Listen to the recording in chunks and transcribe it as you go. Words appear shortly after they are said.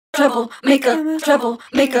Troublemaker,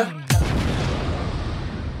 troublemaker.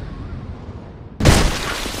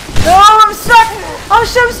 No, I'm stuck! Oh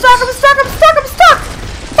shit, I'm stuck! I'm stuck! I'm stuck! I'm stuck!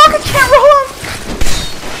 Fuck, I can't roll him!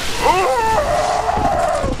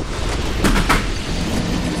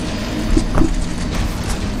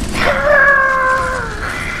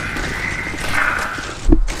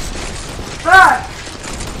 Fuck!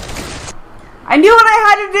 I knew what I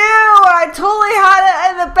had to do! I totally had it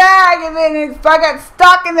in the bag and then I got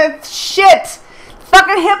stuck in the shit!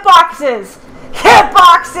 Fucking hitboxes!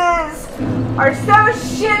 Hitboxes are so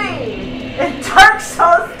shitty! And Dark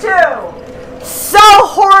Souls 2! So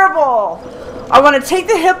horrible! I want to take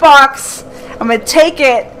the hitbox, I'm gonna take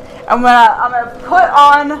it, I'm gonna put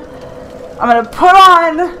on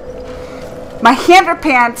my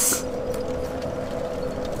Handerpants.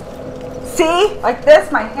 See? Like this,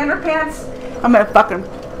 my Handerpants. I'm gonna fucking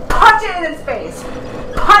punch it in his face.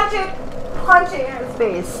 Punch it in his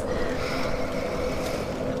face.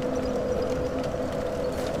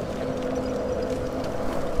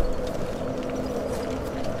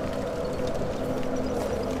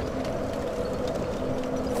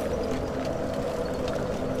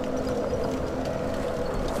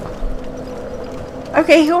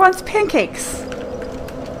 Okay, who wants pancakes?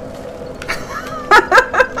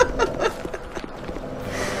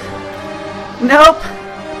 Nope.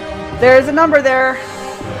 There's a number there.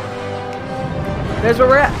 There's where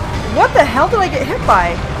we're at. What the hell did I get hit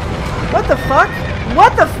by? What the fuck?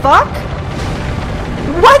 What the fuck?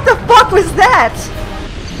 What the fuck was that?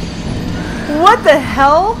 What the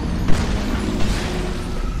hell?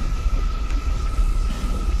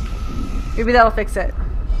 Maybe that'll fix it.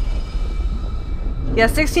 Yeah,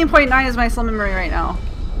 16.9 is my muscle memory right now.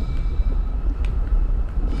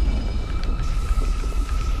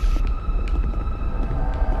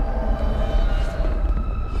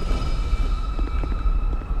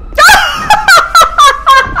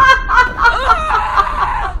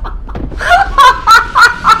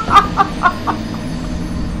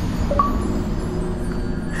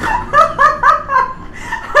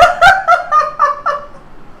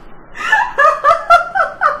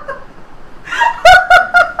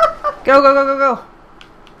 Go, go, go, go, go.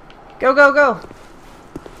 Go, go, go.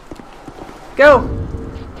 Go.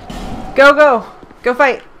 Go, go. Go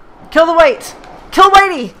fight. Kill the white. Kill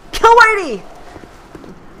Whitey. Kill Whitey.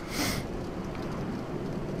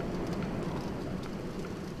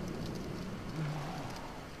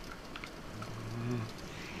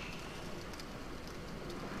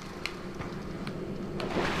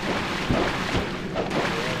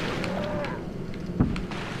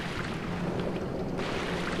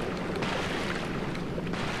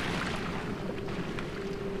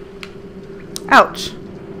 Ouch.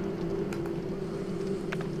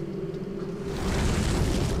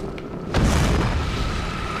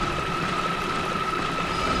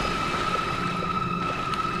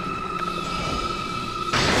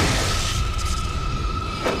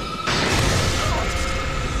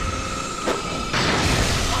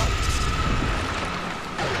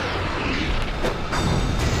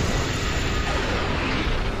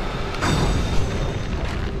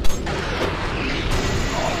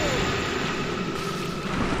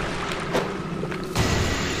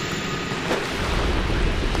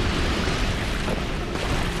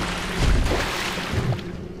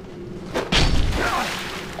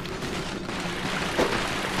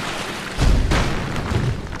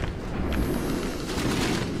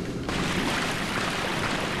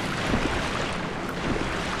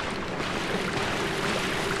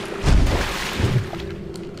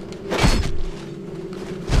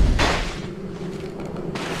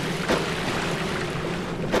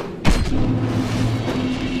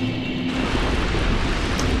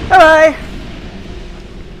 Bye-bye.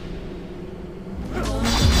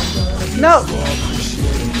 No.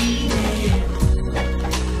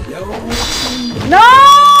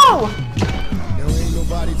 No! Ain't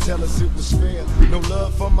nobody tell us it was fair. No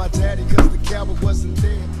love for my daddy cause the coward wasn't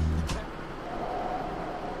there.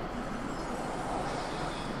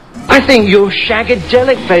 I think you're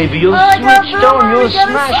shagadelic, baby. You're switched on. You're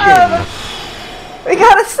smashing. We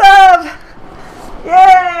got a sub.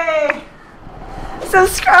 Yay!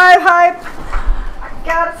 Subscribe, hype! I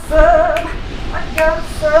got a sub! I got a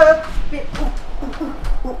sub!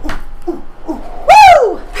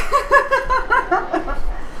 Woo!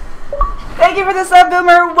 Thank you for the sub,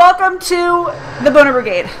 Boomer. Welcome to the Boner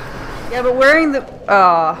Brigade. Yeah, but wearing the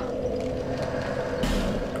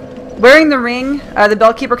ring, the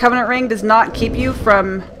Bellkeeper Covenant ring, does not keep you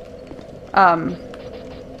from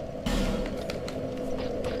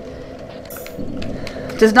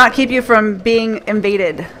does not keep you from being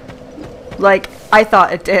invaded. Like, I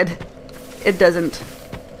thought it did. It doesn't.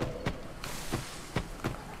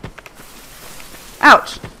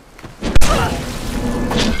 Ouch.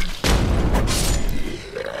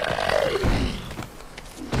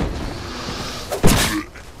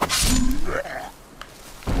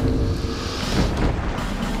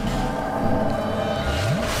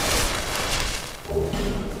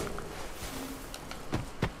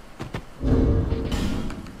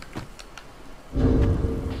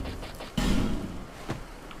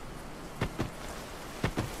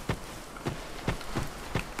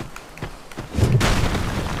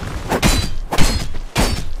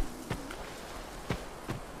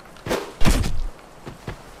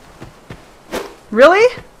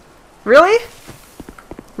 Really? Really?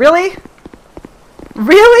 Really?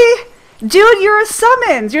 Really? Dude, you're a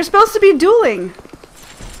summons! You're supposed to be dueling!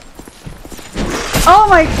 Oh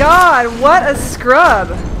my god, what a scrub!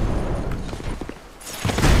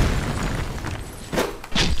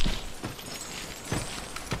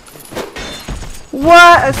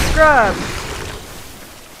 What a scrub!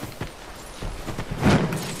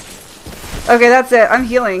 Okay, that's it. I'm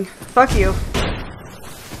healing. Fuck you.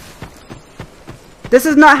 This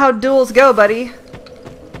is not how duels go, buddy.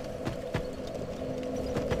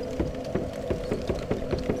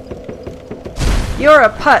 You're a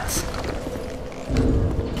putt.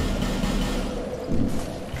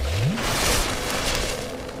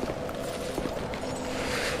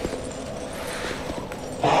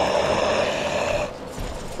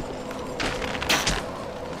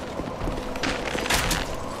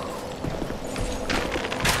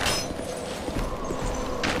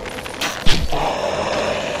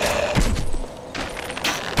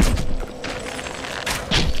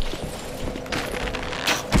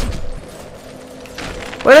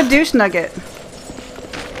 What a douche nugget.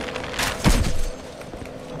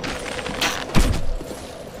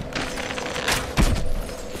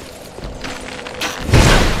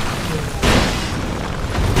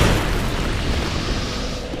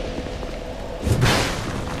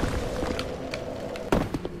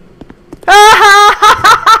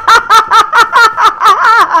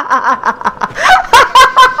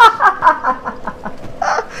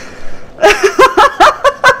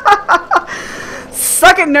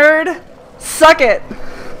 Suck it, nerd! Suck it!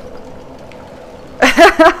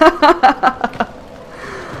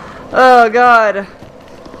 Oh god.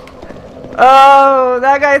 Oh,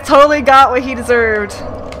 that guy totally got what he deserved.